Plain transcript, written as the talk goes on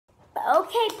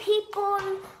Okay, people,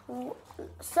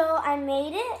 so I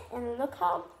made it, and look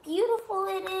how beautiful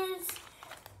it is.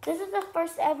 This is the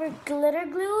first ever glitter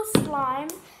glue slime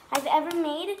I've ever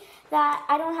made that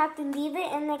I don't have to leave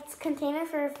it in its container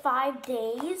for 5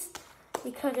 days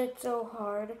because it's so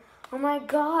hard. Oh my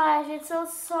gosh, it's so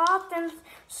soft and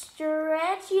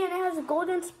stretchy, and it has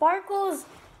golden sparkles.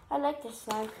 I like this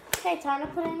slime. Okay, time to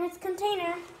put it in its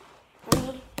container.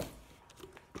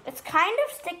 It's kind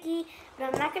of sticky,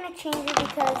 but I'm not going to change it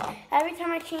because every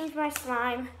time I change my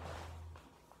slime,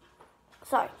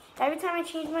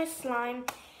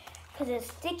 because it's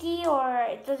sticky or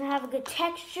it doesn't have a good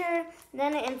texture,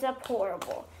 then it ends up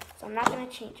horrible. So I'm not going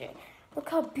to change it. Look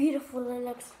how beautiful it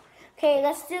looks. Okay,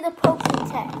 let's do the poking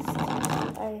test.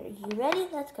 Are you ready?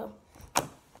 Let's go.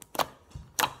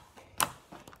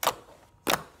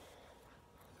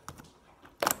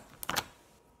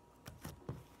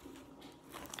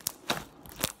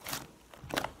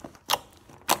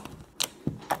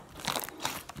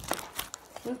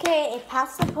 Okay, it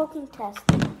passed the poking test.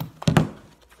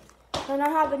 And I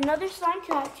have another slime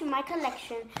to add to my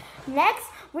collection. Next,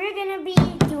 we're gonna be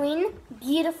doing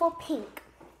beautiful pink.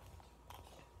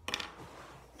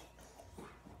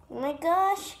 Oh my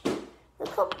gosh,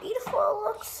 look how beautiful it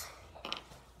looks.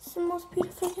 It's the most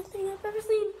beautiful thing I've ever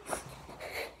seen.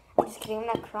 I'm just kidding, I'm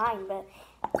not crying, but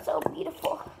it's so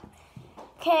beautiful.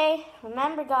 Okay,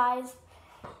 remember guys,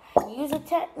 use the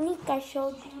technique I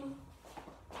showed you.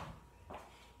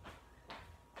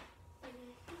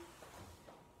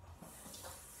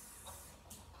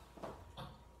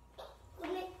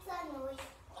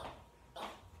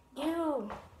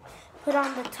 Put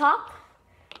on the top.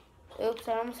 Oops,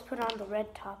 I almost put on the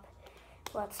red top.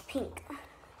 Well, it's pink.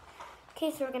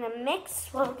 Okay, so we're gonna mix.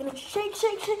 Well, we're gonna shake it off,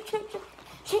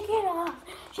 shake it off,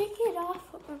 shake it off.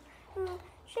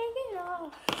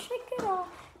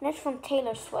 And that's from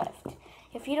Taylor Swift.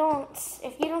 If you don't see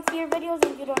her videos,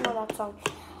 then you don't know that song.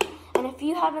 And if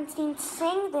you haven't seen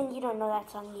Sing, then you don't know that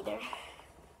song either.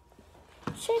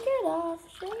 Shake it off,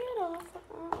 shake it off,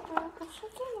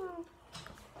 shake it off.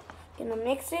 Gonna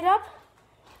mix it up,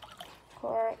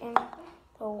 pour in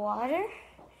the water,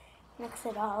 mix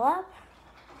it all up,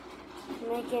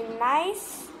 make it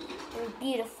nice and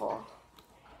beautiful.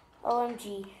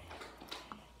 OMG.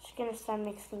 Just gonna start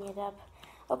mixing it up.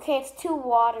 Okay, it's too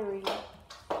watery.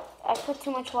 I put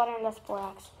too much water in less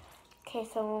borax. Okay,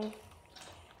 so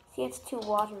see, it's too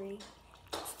watery.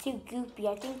 It's too goopy.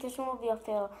 I think this one will be a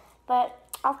fail, but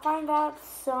I'll find out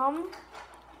some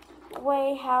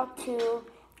way how to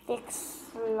fix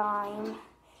slime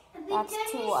that's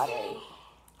too watery.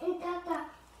 I'm not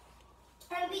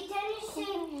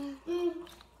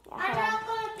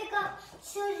going to pick up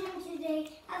children today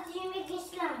after you make a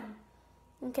slime.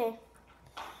 Okay.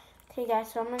 Okay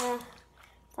guys, so I'm going to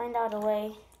find out a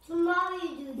way. Tomorrow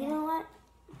you do that. You know what?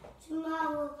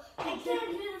 Tomorrow. I can't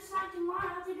do the slime tomorrow. I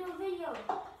have to do a video.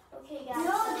 Okay guys.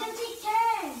 No, then take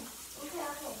turns.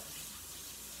 Okay.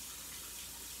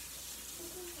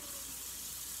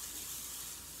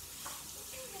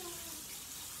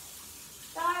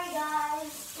 Sorry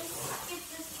guys, just skip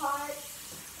this part.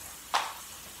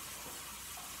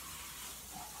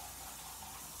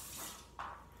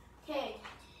 Okay.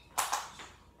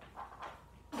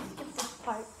 Skip this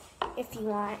part if you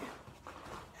want.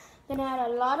 I'm gonna add a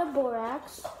lot of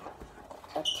borax.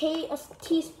 A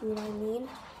teaspoon, I mean.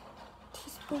 A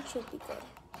teaspoon should be good.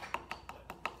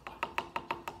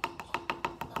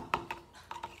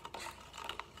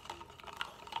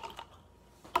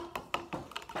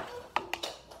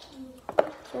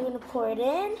 So we're gonna pour it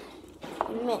in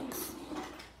and mix.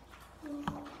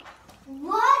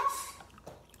 What?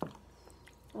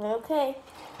 Okay,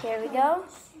 here we go.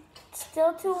 It's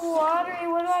still too watery.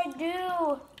 What do I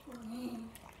do?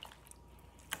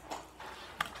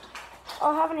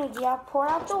 I'll have an idea. I'll pour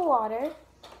out the water.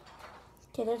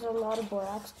 Okay, there's a lot of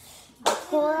borax. I'll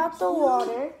pour out the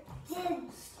water.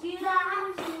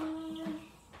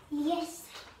 Yes.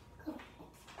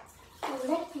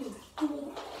 Let me.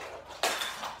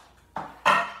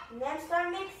 And then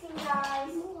start mixing,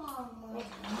 guys.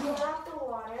 Pour out the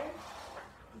water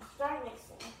and start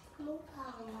mixing.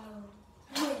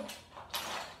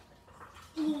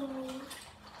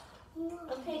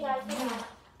 Okay, guys,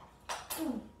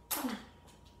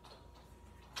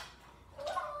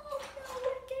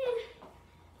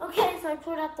 okay, so I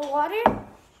poured out the water.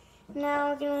 Now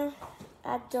we're gonna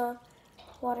add the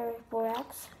water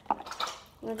borax.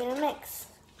 We're gonna mix.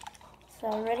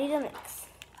 So I'm ready to mix.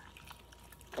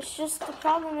 It's just the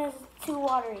problem is it's too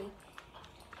watery.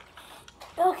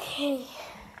 Okay.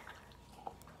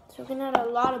 So we're gonna add a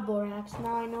lot of borax.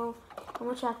 Now I know how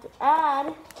much I have to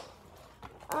add.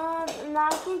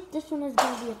 I think this one is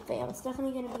going to be a fail. It's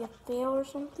definitely going to be a fail or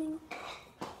something.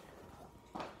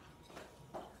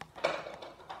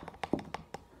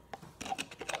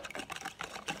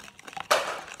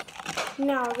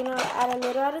 Now we're going to add a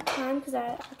little at a time because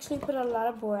I actually put a lot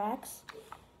of borax.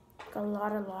 Like a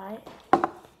lot.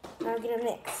 Now we're going to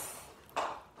mix.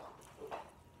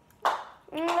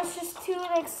 It's just too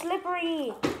like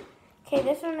slippery. Okay,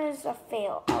 this one is a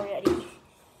fail already.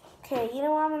 Okay, you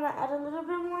know what? I'm going to add a little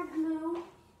bit more glue.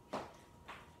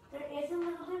 There is a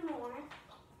little bit more.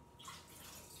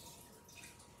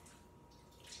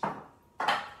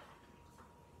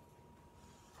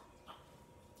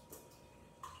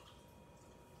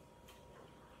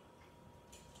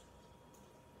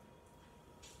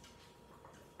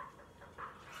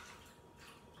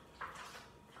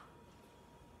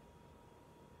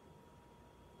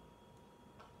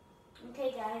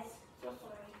 Okay, guys. So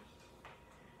sorry.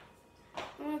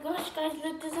 Oh my gosh, guys,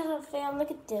 look, this is a fail.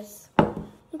 Look at this.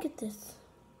 Look at this.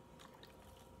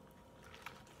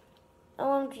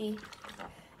 OMG.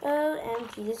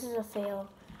 OMG, this is a fail.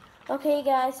 Okay,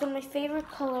 guys, so my favorite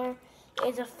color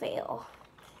is a fail.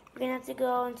 We're going to have to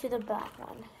go into the back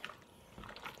one.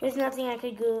 There's nothing I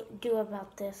could do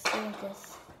about this. Look at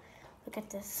this. Look at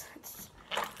this. It's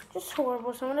just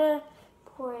horrible. So I'm going to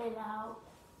pour it out.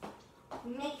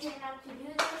 Make sure not to do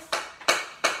this.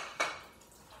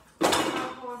 It's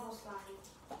not horrible slime.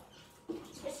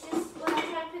 It's just when I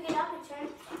try to pick it up, it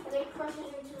turns and it crushes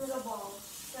into little balls.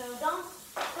 So don't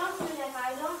do that,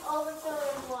 guys. Don't overfill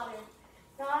it with water.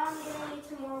 Now I'm gonna need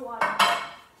some more water.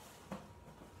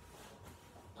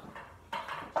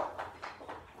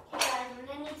 Okay, guys, I'm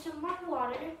gonna need some more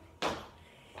water.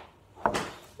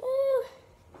 Woo.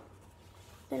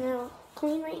 Then I'll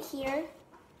clean right here.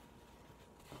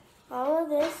 All of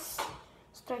this.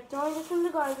 Start throwing this in the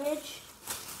garbage.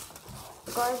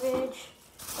 Garbage.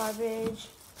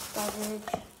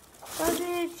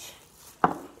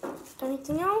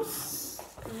 Anything else?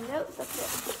 Nope, that's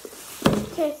it.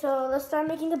 Okay, so let's start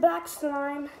making the back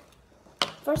slime.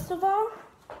 First of all,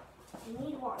 you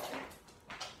need water.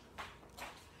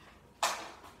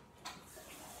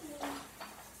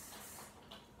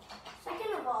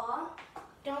 Second of all,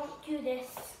 don't do this.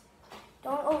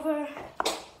 Don't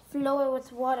overflow it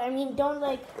with water. I mean, don't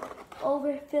like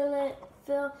overfill it.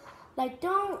 Don't,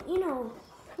 you know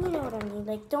what I mean.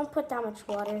 Like, don't put that much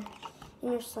water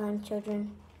in your slime,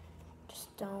 children.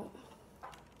 Just don't.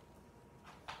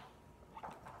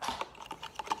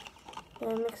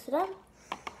 Then mix it up.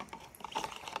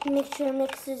 Make sure it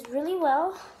mixes really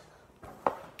well.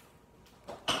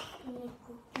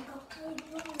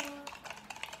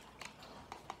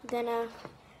 Then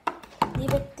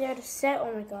leave it there to set.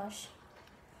 Oh my gosh.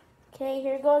 Okay,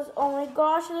 here it goes. Oh my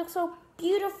gosh, it looks so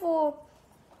beautiful.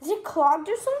 Is it clogged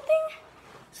or something?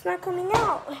 It's not coming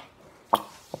out.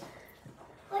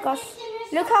 Gosh,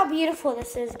 look how beautiful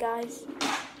this is, guys.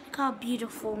 Look how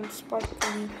beautiful and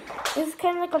sparkly. This is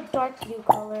kind of like a dark blue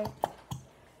color.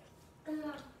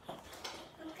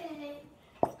 Okay.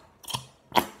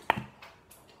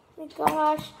 Oh my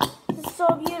gosh, this is so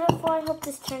beautiful. I hope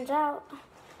this turns out. I'm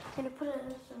gonna put it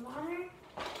in some water.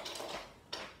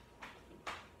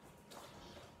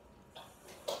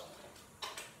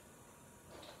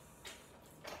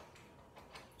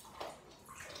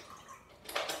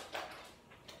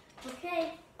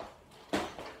 Okay,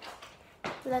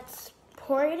 let's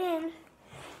pour it in.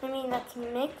 Let's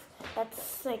mix.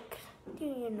 Let's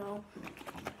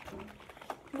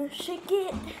let's shake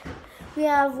it. We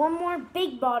have one more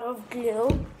big bottle of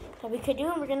glue that we could do,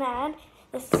 and we're gonna add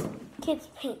this kid's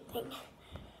paint thing.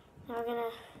 Now we're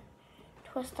gonna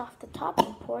twist off the top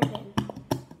and pour it in.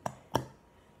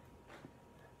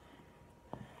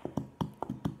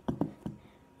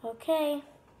 Okay,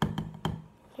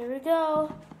 here we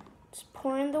go. Just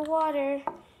pour in the water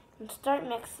and start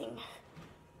mixing.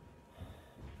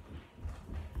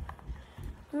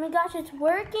 Oh my gosh, it's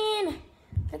working!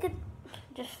 Look at,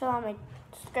 just fell on my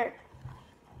skirt.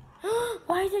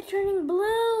 Why is it turning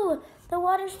blue? The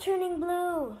water's turning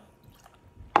blue.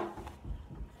 I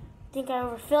think I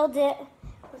overfilled it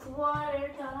with water,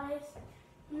 guys.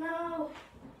 No,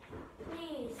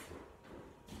 please.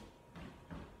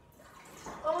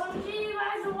 OMG,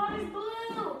 guys, the water's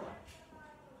blue.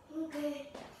 Okay.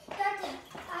 That's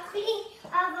actually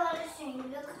I've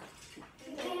understood. Look.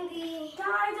 It can be.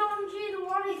 Guys, OMG, the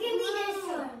water's It can be blue. this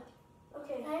one.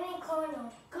 Okay. I mean Connor.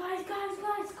 Guys,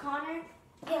 Connor.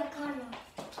 Yeah, Connor.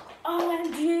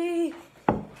 OMG.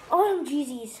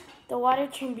 OMG's. The water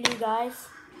turned blue, guys.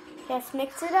 Let's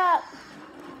mix it up.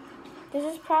 This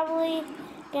is probably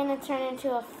gonna turn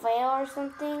into a fail or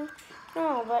something.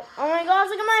 No, but oh my gosh,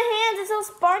 look at my hands. It's so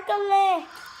sparkly.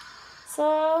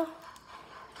 So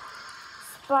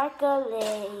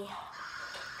sparkly.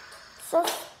 So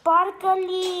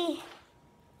sparkly.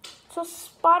 So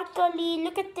sparkly.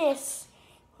 Look at this.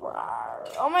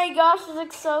 Oh my gosh, this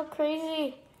looks so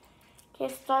crazy. Okay,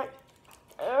 start.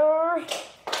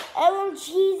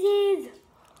 LMGs.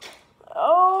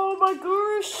 Oh my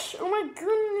gosh. Oh my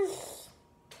goodness.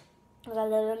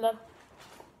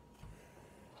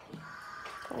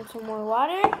 Put in some more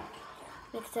water.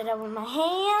 Mix it up with my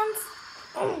hands.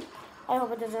 I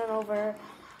hope it doesn't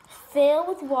overfill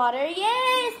with water.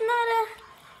 Yay!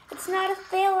 It's not a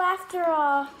fail after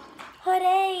all.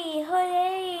 Hooray!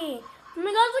 Hooray! Oh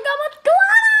my gosh! Look how much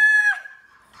glitter!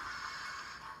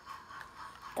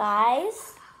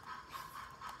 Guys,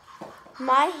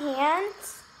 my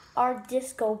hands are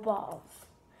disco balls.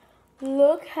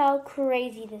 Look how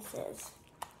crazy this is.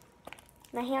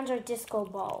 My hands are disco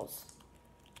balls.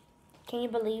 Can you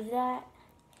believe that?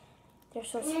 They're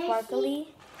so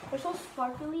sparkly. They're so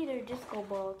sparkly, they're disco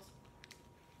balls.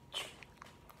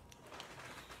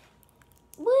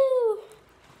 Woo!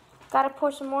 Gotta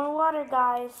pour some more water,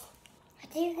 guys. I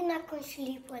think you're not going to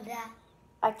sleep with that.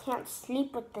 I can't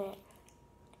sleep with it.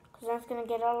 Because then it's going to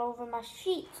get all over my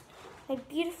sheets. My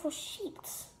beautiful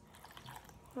sheets.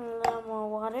 A little more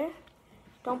water.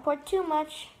 Don't pour too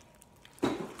much.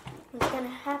 It's going to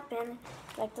happen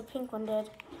like the pink one did.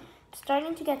 It's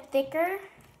starting to get thicker.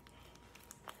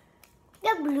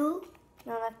 The blue.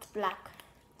 No, that's black.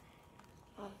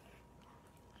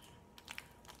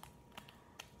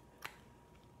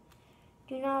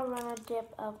 Do not run a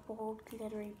dip of bold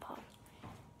glittery pop.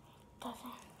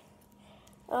 Doesn't.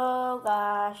 Oh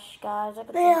gosh, guys, look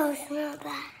at this. Ew, smell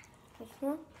that. It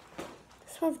smell? It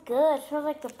smells good. It smells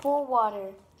like the pool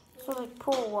water. It smells like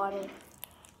pool water.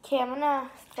 Okay, I'm gonna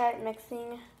start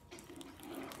mixing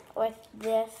with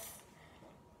this.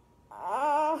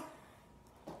 Oh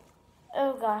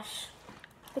gosh.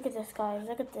 Look at this, guys.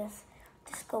 Look at this.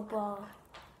 Disco ball.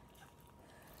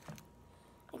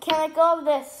 I can't let go of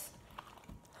this.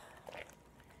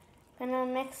 I'm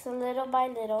gonna mix a little by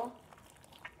little.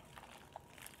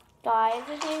 Guys,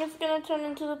 I think it's gonna turn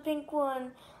into the pink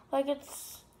one. Like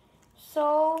it's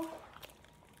so,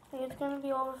 like it's gonna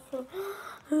be overfilled.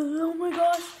 Oh my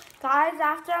gosh. Guys,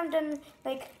 after I'm done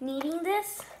like kneading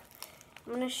this,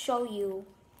 I'm gonna show you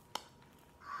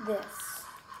this.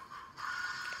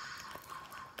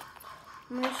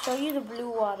 I'm gonna show you the blue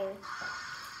water.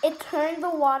 It turned the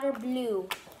water blue.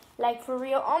 Like for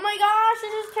real. Oh my gosh,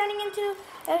 this is turning into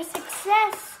a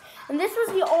success. And this was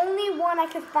the only one I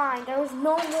could find. There was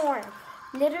no more.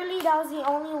 Literally, that was the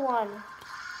only one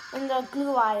in the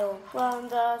glue aisle. Well, in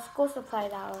the school supply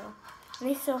aisle. And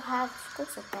they still have school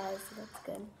supplies, so that's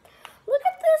good. Look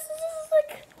at this. This is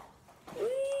like,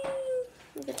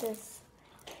 look at this.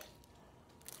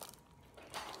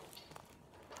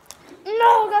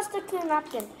 No, got stuck to the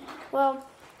napkin. Well,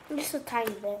 just a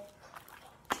tiny bit.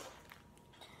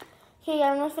 Okay,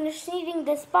 I'm gonna finish kneading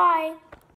this. Bye.